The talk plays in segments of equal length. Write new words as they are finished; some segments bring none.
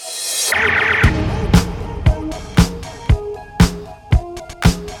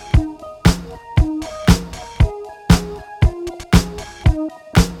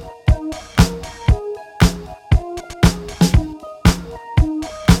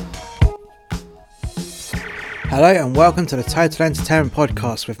Hello and welcome to the Total Entertainment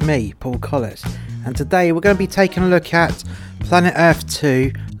Podcast with me, Paul Collis. And today we're going to be taking a look at Planet Earth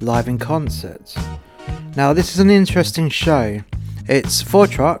 2 live in concert. Now this is an interesting show. It's 4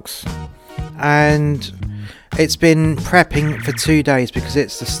 trucks and it's been prepping for 2 days because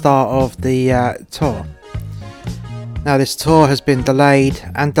it's the start of the tour. Now this tour has been delayed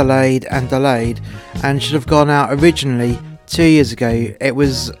and should have gone out originally 2 years ago. It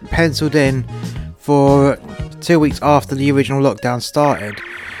was penciled in for 2 weeks after the original lockdown started,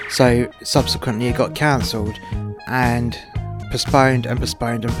 so subsequently it got cancelled and postponed.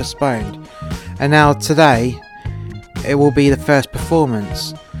 And now today it will be the first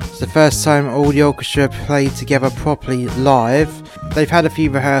performance. It's the first time all the orchestra played together properly live. They've had a few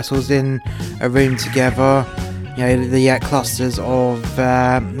rehearsals in a room together, you know, the clusters of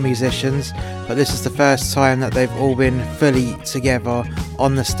musicians, but this is the first time that they've all been fully together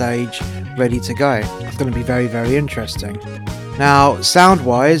on the stage, ready to go. It's going to be very, very interesting. Now,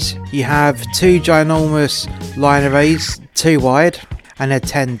 sound-wise, you have 2 ginormous line arrays, 2 wide, and they're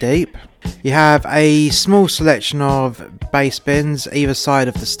 10 deep. You have a small selection of bass bins either side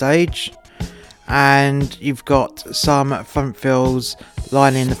of the stage, and you've got some front fills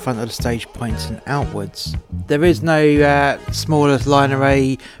lining the front of the stage pointing outwards. There is no smaller line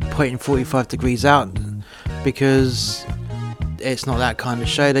array pointing 45 degrees out because it's not that kind of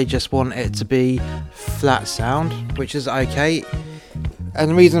show. They just want it to be flat sound, which is okay.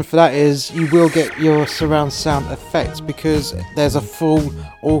 And the reason for that is you will get your surround sound effect because there's a full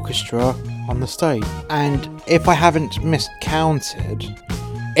orchestra on the stage. And if I haven't miscounted,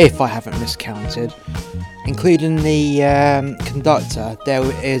 including the conductor, there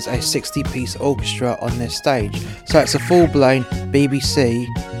is a 60-piece orchestra on this stage. So it's a full-blown BBC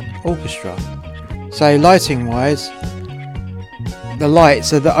orchestra. So lighting-wise, the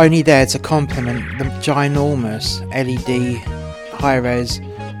lights are only there to complement the ginormous LED high-res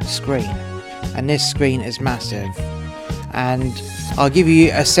screen. And this screen is massive. And I'll give you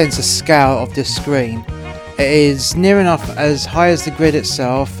a sense of scale of this screen. It is near enough as high as the grid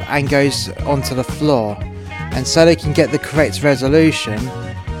itself and goes onto the floor. And so they can get the correct resolution,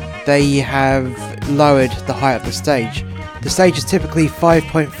 they have lowered the height of the stage. The stage is typically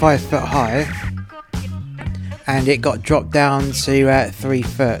 5.5 foot high, and it got dropped down to 3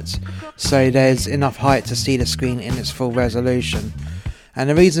 foot. So there's enough height to see the screen in its full resolution. And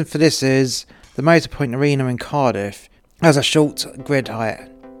the reason for this is the Motorpoint Arena in Cardiff has a short grid height.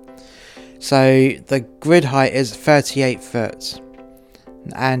 So the grid height is 38 foot,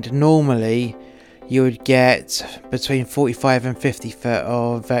 and normally you would get between 45 and 50 foot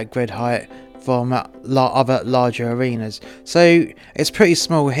of grid height from other larger arenas. So it's pretty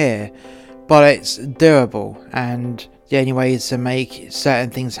small here, but it's doable, and the only way to make certain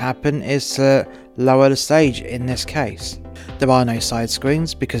things happen is to lower the stage in this case. There are no side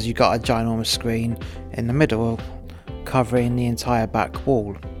screens because you've got a ginormous screen in the middle covering the entire back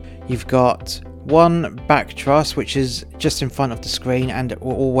wall. You've got one back truss which is just in front of the screen and it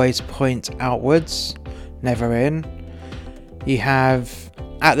will always point outwards, never in. You have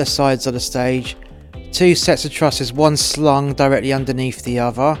at the sides of the stage 2 sets of trusses, one slung directly underneath the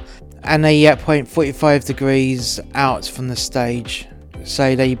other, and they point 45 degrees out from the stage,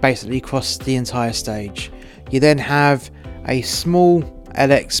 so they basically cross the entire stage. You then have a small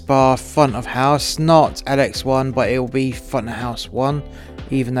LX bar front of house, not LX1, but it will be front of house 1.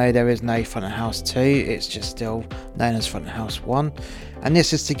 Even though there is no front of house 2, it's just still known as front of house 1. And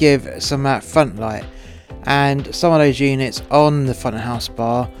this is to give some front light. And some of those units on the front of house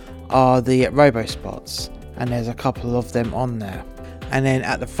bar are the robo spots, and there's a couple of them on there. And then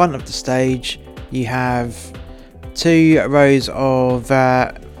at the front of the stage you have 2 rows of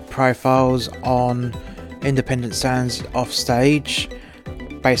profiles on independent stands off stage,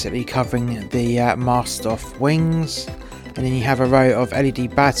 basically covering the mast off wings. And then you have a row of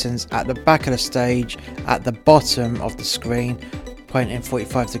LED battens at the back of the stage at the bottom of the screen, pointing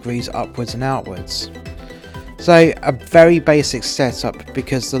 45 degrees upwards and outwards. So a very basic setup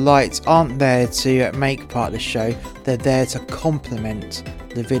because the lights aren't there to make part of the show, they're there to complement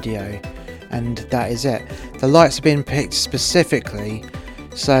the video, and that is it. The lights have been picked specifically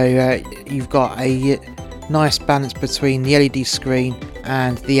so you've got a nice balance between the LED screen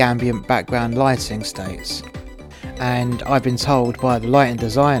and the ambient background lighting states. And I've been told by the lighting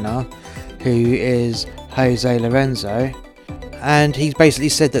designer, who is Jose Lorenzo, and he's basically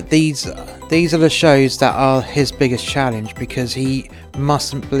said that these are the shows that are his biggest challenge because he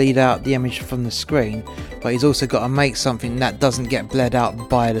mustn't bleed out the image from the screen, but he's also got to make something that doesn't get bled out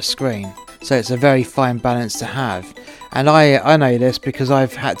by the screen. So it's a very fine balance to have. And I know this because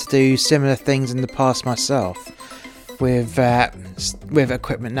I've had to do similar things in the past myself. with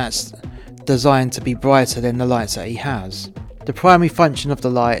equipment that's designed to be brighter than the lights that he has. The primary function of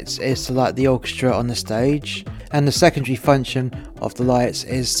the lights is to light the orchestra on the stage, and the secondary function of the lights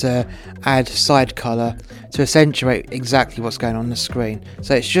is to add side colour to accentuate exactly what's going on the screen.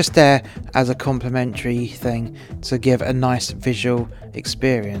 So it's just there as a complementary thing to give a nice visual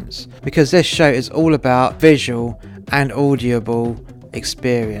experience, because this show is all about visual and audible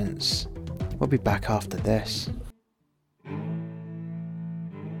experience. We'll be back after this.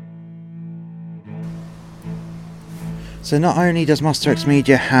 So not only does Monster X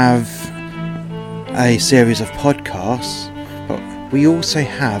Media have a series of podcasts, but we also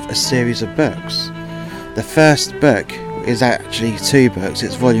have a series of books. The first book is actually 2 books,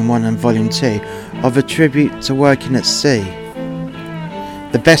 it's Volume 1 and Volume 2, of A Tribute to Working at Sea.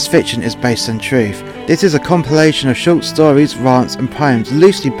 The best fiction is based on truth. This is a compilation of short stories, rants and poems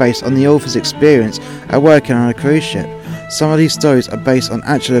loosely based on the author's experience at working on a cruise ship. Some of these stories are based on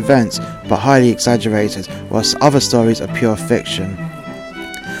actual events but highly exaggerated, whilst other stories are pure fiction.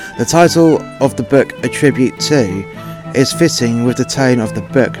 The title of the book, A Tribute To, is fitting with the tone of the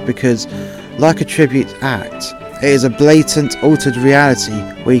book because, like a tribute act, it is a blatant altered reality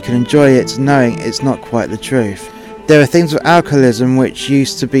where you can enjoy it knowing it's not quite the truth. There are themes of alcoholism which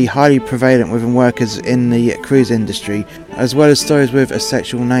used to be highly prevalent within workers in the cruise industry, as well as stories with a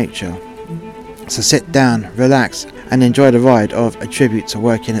sexual nature. So sit down, relax and enjoy the ride of A Tribute to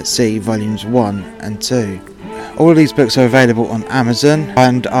Working at Sea Volumes 1 and 2. All of these books are available on Amazon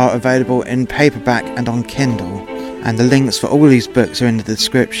and are available in paperback and on Kindle, and the links for all these books are in the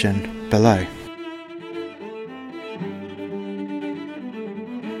description below.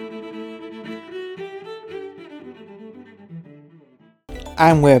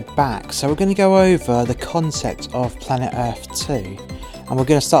 And we're back, so we're going to go over the concept of Planet Earth 2, and we're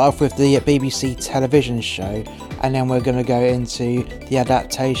going to start off with the BBC television show, and then we're going to go into the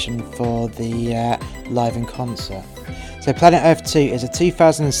adaptation for the live in concert. So Planet Earth 2 is a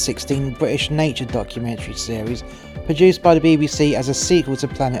 2016 British nature documentary series produced by the BBC as a sequel to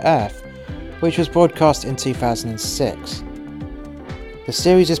Planet Earth, which was broadcast in 2006. The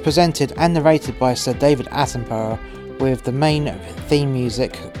series is presented and narrated by Sir David Attenborough, with the main theme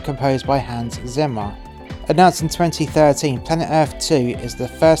music composed by Hans Zimmer. Announced in 2013, Planet Earth 2 is the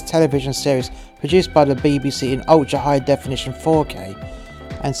first television series produced by the BBC in ultra high definition 4K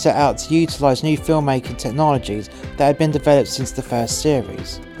and set out to utilise new filmmaking technologies that had been developed since the first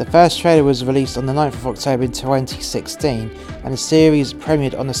series. The first trailer was released on the 9th of October 2016 and the series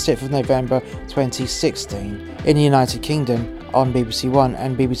premiered on the 6th of November 2016 in the United Kingdom on BBC One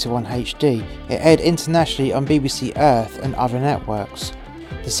and BBC One HD. It aired internationally on BBC Earth and other networks.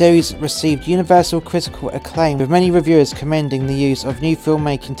 The series received universal critical acclaim, with many reviewers commending the use of new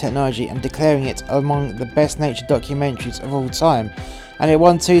filmmaking technology and declaring it among the best nature documentaries of all time, and it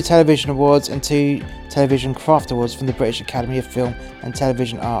won 2 television awards and 2 television craft awards from the British Academy of Film and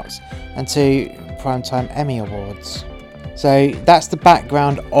Television Arts, and 2 Primetime Emmy Awards. So that's the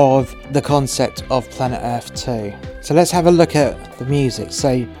background of the concept of Planet Earth 2. So let's have a look at the music.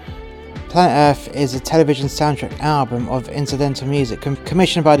 So Planet Earth is a television soundtrack album of incidental music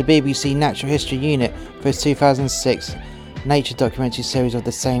commissioned by the BBC Natural History Unit for its 2006 nature documentary series of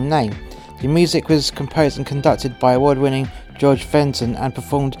the same name. The music was composed and conducted by award-winning George Fenton and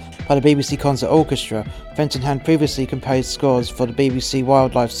performed by the BBC Concert Orchestra. Fenton had previously composed scores for the BBC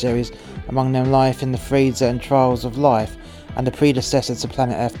Wildlife series, among them Life in the Freezer and Trials of Life, and the predecessor to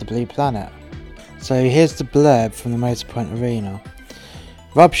Planet Earth, The Blue Planet. So here's the blurb from the Motorpoint Arena.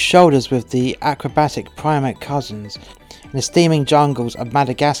 Rub shoulders with the acrobatic primate cousins. In the steaming jungles of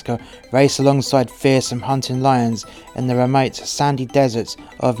Madagascar, race alongside fearsome hunting lions in the remote sandy deserts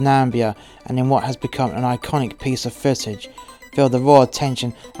of Namibia, and in what has become an iconic piece of footage, feel the raw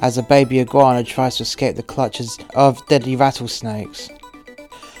tension as a baby iguana tries to escape the clutches of deadly rattlesnakes.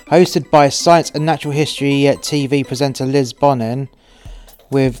 Hosted by Science and Natural History TV presenter Liz Bonin,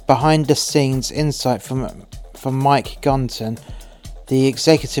 with behind-the-scenes insight from Mike Gunton, the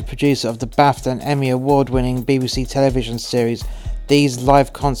executive producer of the BAFTA and Emmy award-winning BBC television series. These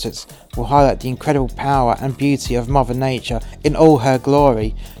live concerts will highlight the incredible power and beauty of Mother Nature in all her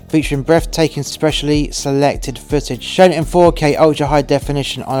glory, featuring breathtaking specially selected footage shown in 4K ultra high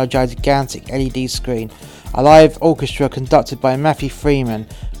definition on a gigantic LED screen. A live orchestra conducted by Matthew Freeman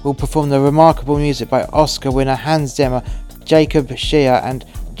will perform the remarkable music by Oscar winner Hans Zimmer, Jacob Shea and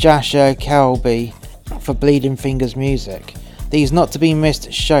Jascha Kelby for Bleeding Fingers music. These not to be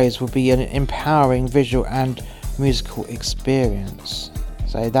missed shows will be an empowering visual and musical experience.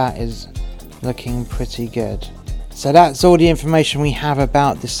 So that is looking pretty good. So that's all the information we have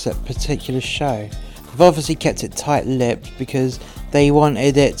about this particular show. They've obviously kept it tight-lipped because they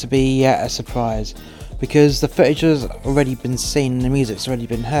wanted it to be a surprise. Because the footage has already been seen and the music's already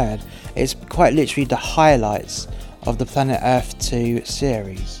been heard, it's quite literally the highlights of the Planet Earth 2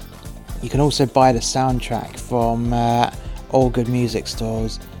 series. You can also buy the soundtrack from all good music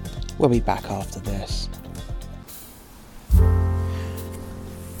stores. We'll be back after this.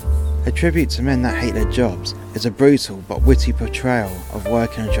 A Tribute to Men That Hate Their Jobs is a brutal but witty portrayal of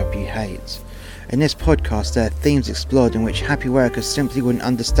working a job you hate. In this podcast, there are themes explored in which happy workers simply wouldn't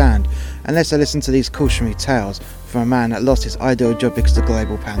understand unless they listened to these cautionary tales from a man that lost his ideal job because of the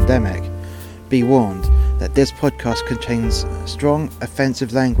global pandemic. Be warned that this podcast contains strong,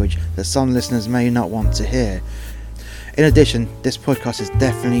 offensive language that some listeners may not want to hear. In addition, this podcast is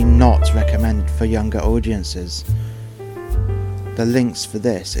definitely not recommended for younger audiences. The links for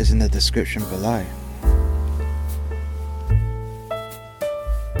this is in the description below.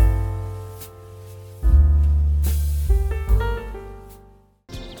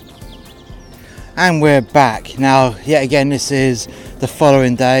 And we're back. Now, yet again, this is the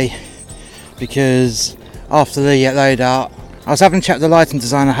following day because after the loadout, I was having a chat with the lighting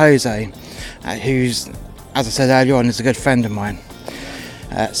designer Jose, who's, as I said earlier on, is a good friend of mine.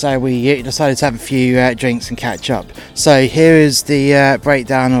 So we decided to have a few drinks and catch up. So here is the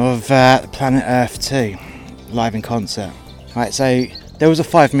breakdown of Planet Earth 2 live in concert. Right, so there was a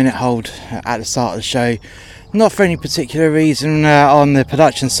 5-minute hold at the start of the show. Not for any particular reason on the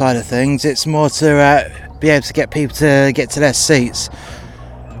production side of things. It's more to be able to get people to get to their seats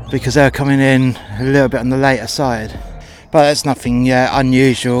because they're coming in a little bit on the later side. But that's nothing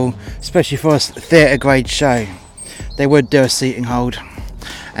unusual, especially for a theatre grade show. They would do a seating hold.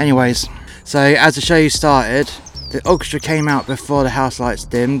 Anyways, so as the show started, the orchestra came out before the house lights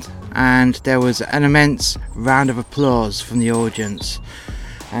dimmed and there was an immense round of applause from the audience.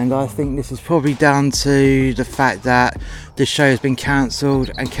 And I think this is probably down to the fact that the show has been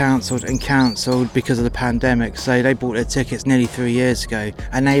cancelled and cancelled and cancelled because of the pandemic. So they bought their tickets nearly 3 years ago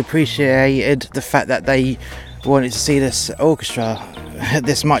and they appreciated the fact that they wanted to see this orchestra,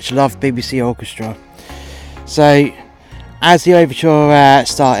 this much loved BBC orchestra. So as the overture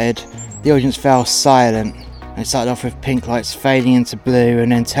started, the audience fell silent. It started off with pink lights fading into blue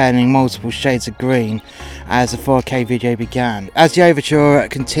and then turning multiple shades of green as the 4K video began. As the overture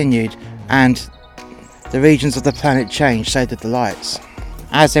continued and the regions of the planet changed, so did the lights.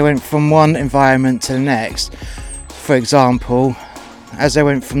 As they went from one environment to the next, for example, as they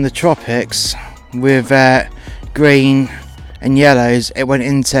went from the tropics with green and yellows, it went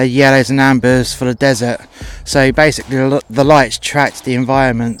into yellows and ambers for the desert. So basically the lights tracked the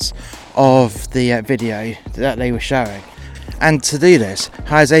environments of the video that they were showing. And to do this,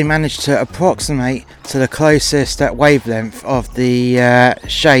 Jose managed to approximate to the closest wavelength of the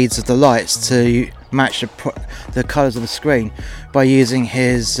shades of the lights to match the colours of the screen by using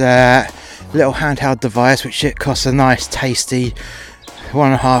his little handheld device, which it costs a nice tasty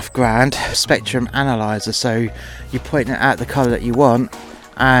 $1,500 spectrum analyzer. So you point it at the colour that you want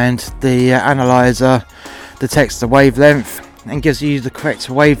and the analyzer detects the wavelength and gives you the correct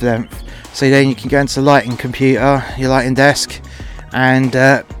wavelength. So then you can go into the lighting computer, your lighting desk, and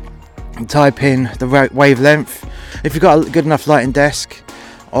type in the wavelength. If you've got a good enough lighting desk,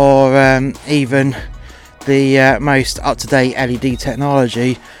 or even the most up-to-date LED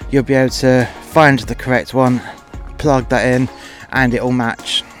technology, you'll be able to find the correct one, plug that in, and it'll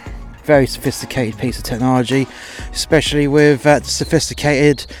match. Very sophisticated piece of technology, especially with the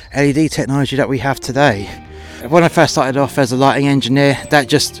sophisticated LED technology that we have today. When I first started off as a lighting engineer, that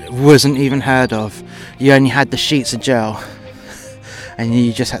just wasn't even heard of. You only had the sheets of gel and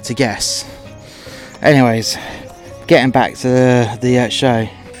you just had to guess. Anyways, getting back to the show.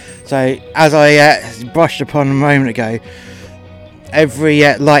 So as I brushed upon a moment ago, every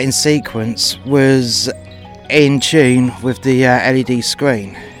lighting sequence was in tune with the LED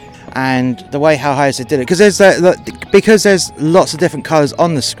screen. And the way how Jose did it, because there's lots of different colours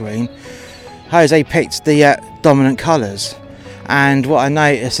on the screen, Jose picked the dominant colours. And what I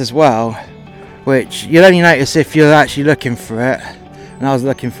noticed as well, which you'll only notice if you're actually looking for it, and I was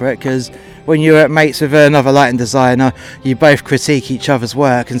looking for it because when you're mates with another lighting designer, you both critique each other's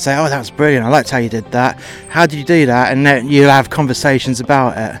work and say, oh, that was brilliant, I liked how you did that, how did you do that? And then you'll have conversations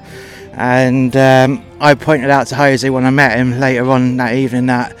about it. And I pointed out to Jose when I met him later on that evening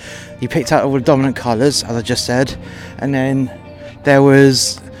that he picked out all the dominant colours, as I just said, and then there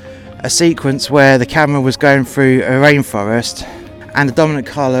was a sequence where the camera was going through a rainforest and the dominant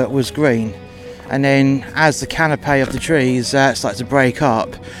colour was green, And then as the canopy of the trees started to break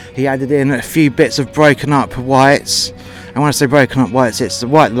up, he added in a few bits of broken up whites. And when I say broken up whites, it's the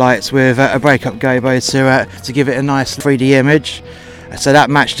white lights with a break-up gobo to give it a nice 3D image. So that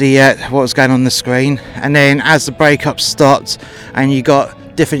matched the what was going on the screen. And then as the break-up stopped and you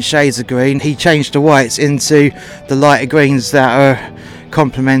got different shades of green, he changed the whites into the lighter greens that are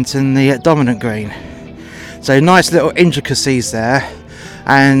complementing the dominant green. So nice little intricacies there.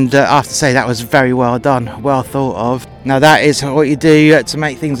 And I have to say that was very well done, well thought of. Now that is what you do to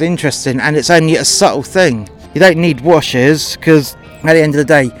make things interesting, and it's only a subtle thing. You don't need washes, because at the end of the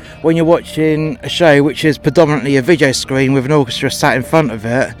day, when you're watching a show which is predominantly a video screen with an orchestra sat in front of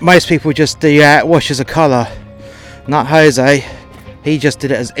it, most people just do washes of colour. Not Jose, he just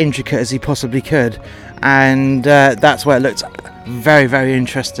did it as intricate as he possibly could, and that's where it looked very, very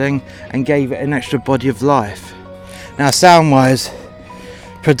interesting and gave it an extra body of life. Now sound wise,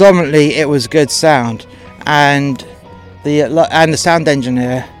 predominantly it was good sound, and the sound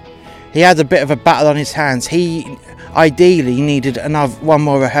engineer, he had a bit of a battle on his hands. He ideally needed one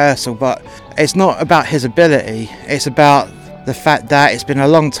more rehearsal, but it's not about his ability, it's about the fact that it's been a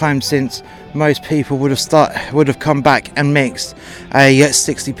long time since most people would have come back and mixed a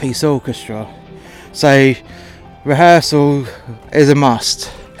 60-piece orchestra. So rehearsal is a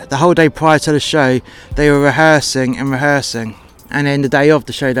must. The whole day prior to the show they were rehearsing, and then the day of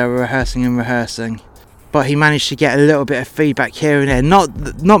the show they were rehearsing. But he managed to get a little bit of feedback here and there,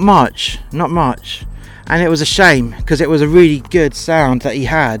 not much, and it was a shame because it was a really good sound that he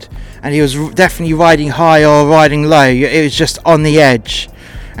had, and he was definitely riding high or riding low. It was just on the edge.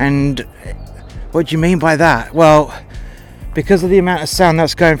 And what do you mean by that? Well, because of the amount of sound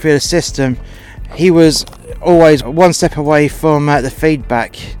that's going through the system, he was always one step away from the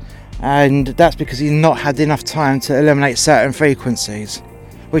feedback, and that's because he's not had enough time to eliminate certain frequencies,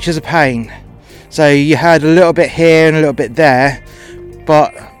 which is a pain. So you heard a little bit here and a little bit there,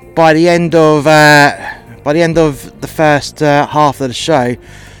 but by the end of the first half of the show,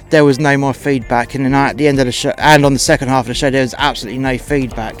 there was no more feedback, and then at the end of the show and on the second half of the show, there was absolutely no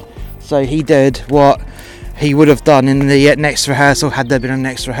feedback. So he did what he would have done in the next rehearsal had there been a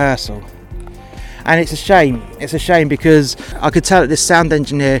next rehearsal. And it's a shame. It's a shame because I could tell that this sound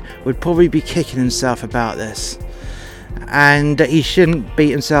engineer would probably be kicking himself about this. And he shouldn't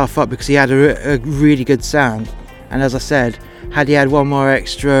beat himself up because he had a really good sound. And as I said, had he had one more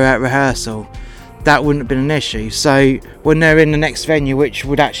extra rehearsal, that wouldn't have been an issue. So when they're in the next venue, which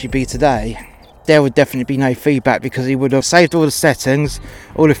would actually be today, there would definitely be no feedback because he would have saved all the settings,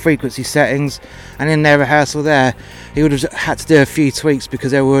 all the frequency settings, and in their rehearsal there, he would have had to do a few tweaks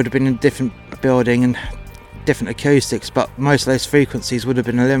because there would have been a different building and different acoustics, but most of those frequencies would have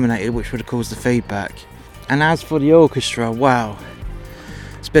been eliminated, which would have caused the feedback. And as for the orchestra, wow,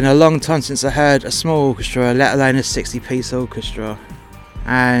 it's been a long time since I heard a small orchestra, let alone a 60-piece orchestra.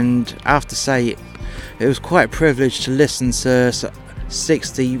 And I have to say, it was quite a privilege to listen to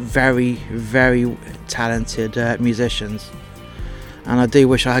 60 very, very talented musicians. And I do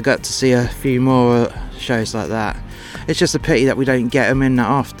wish I had got to see a few more shows like that. It's just a pity that we don't get them in that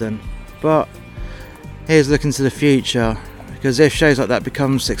often. But here's looking to the future. Because if shows like that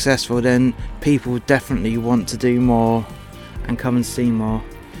become successful, then people definitely want to do more and come and see more.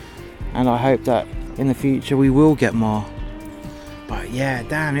 And I hope that in the future we will get more. But yeah,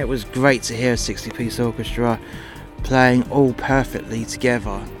 damn, it was great to hear a 60-piece orchestra playing all perfectly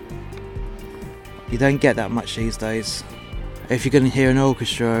together. You don't get that much these days. If you're going to hear an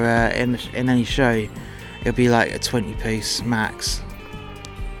orchestra in any show, it'll be like a 20-piece max.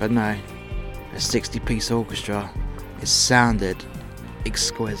 But no, a 60-piece orchestra. It sounded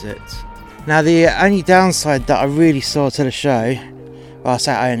exquisite. Now the only downside that I really saw to the show, well I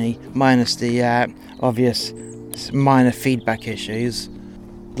say only, minus the obvious minor feedback issues,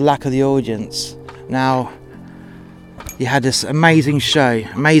 the lack of the audience. Now you had this amazing show,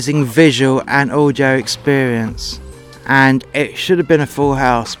 amazing visual and audio experience, and it should have been a full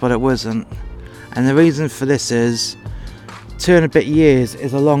house, but it wasn't. And the reason for this is 2 and a bit years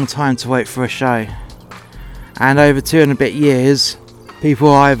is a long time to wait for a show. And over 2 and a bit years,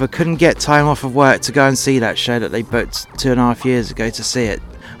 people either couldn't get time off of work to go and see that show that they booked 2.5 years ago to see it.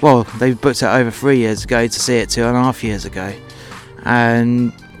 Well, they booked it over 3 years ago to see it 2.5 years ago.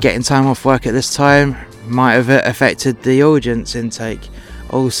 And getting time off work at this time might have affected the audience intake.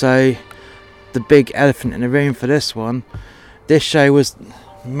 Also, the big elephant in the room for this one, this show was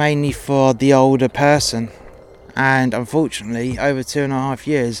mainly for the older person. And unfortunately, over 2.5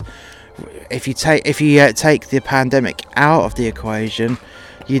 years, if you take the pandemic out of the equation,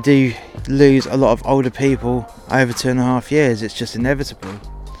 you do lose a lot of older people over 2.5 years. It's just inevitable.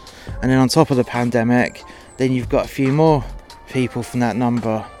 and then on top of the pandemic, then you've got a few more people from that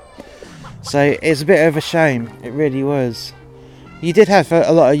number. So it's a bit of a shame, it really was. You did have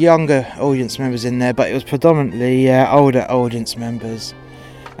a lot of younger audience members in there, but it was predominantly older audience members,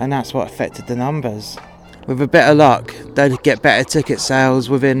 and that's what affected the numbers. With a bit of luck, they'd get better ticket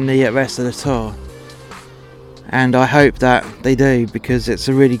sales within the rest of the tour, and I hope that they do, because it's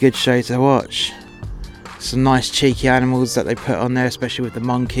a really good show to watch. Some nice cheeky animals that they put on there, especially with the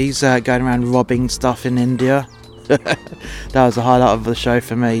monkeys going around robbing stuff in India. That was the highlight of the show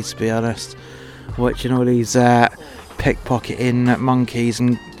for me, to be honest, watching all these pickpocketing monkeys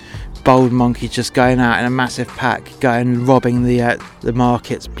and bold monkeys just going out in a massive pack, going robbing the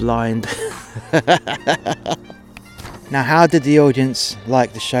markets blind. Now, how did the audience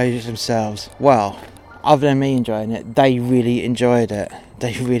like the show themselves? Well, other than me enjoying it, they really enjoyed it.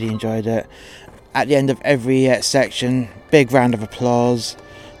 At the end of every section, big round of applause.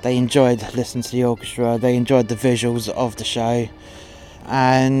 They enjoyed listening to the orchestra, they enjoyed the visuals of the show,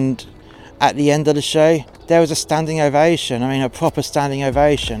 and at the end of the show there was a standing ovation. I mean, a proper standing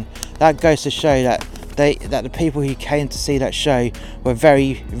ovation. That goes to show that the people who came to see that show were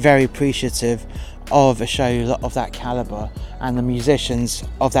very, very appreciative of a show of that calibre and the musicians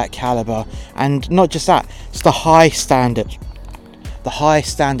of that calibre. And not just that, it's the high standard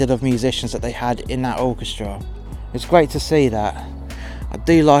of musicians that they had in that orchestra. It's great to see that. I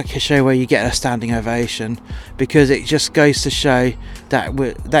do like a show where you get a standing ovation, because it just goes to show that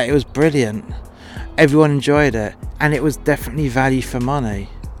it was brilliant. Everyone enjoyed it, and it was definitely value for money.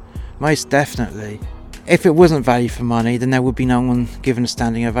 Most definitely. If it wasn't value for money, then there would be no one given a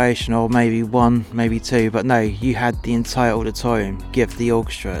standing ovation, or maybe one, maybe two, but no, you had the entire auditorium give the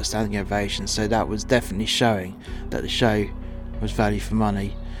orchestra a standing ovation, so that was definitely showing that the show was value for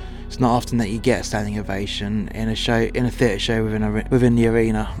money. It's not often that you get a standing ovation in a theatre show within the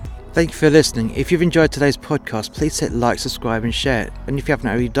arena. Thank you for listening. If you've enjoyed today's podcast, please hit like, subscribe and share it. And if you haven't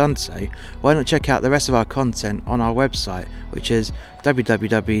already done so, why not check out the rest of our content on our website, which is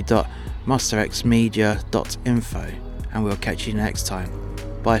www.masterxmedia.info. And we'll catch you next time.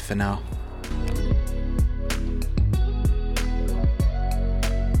 Bye for now.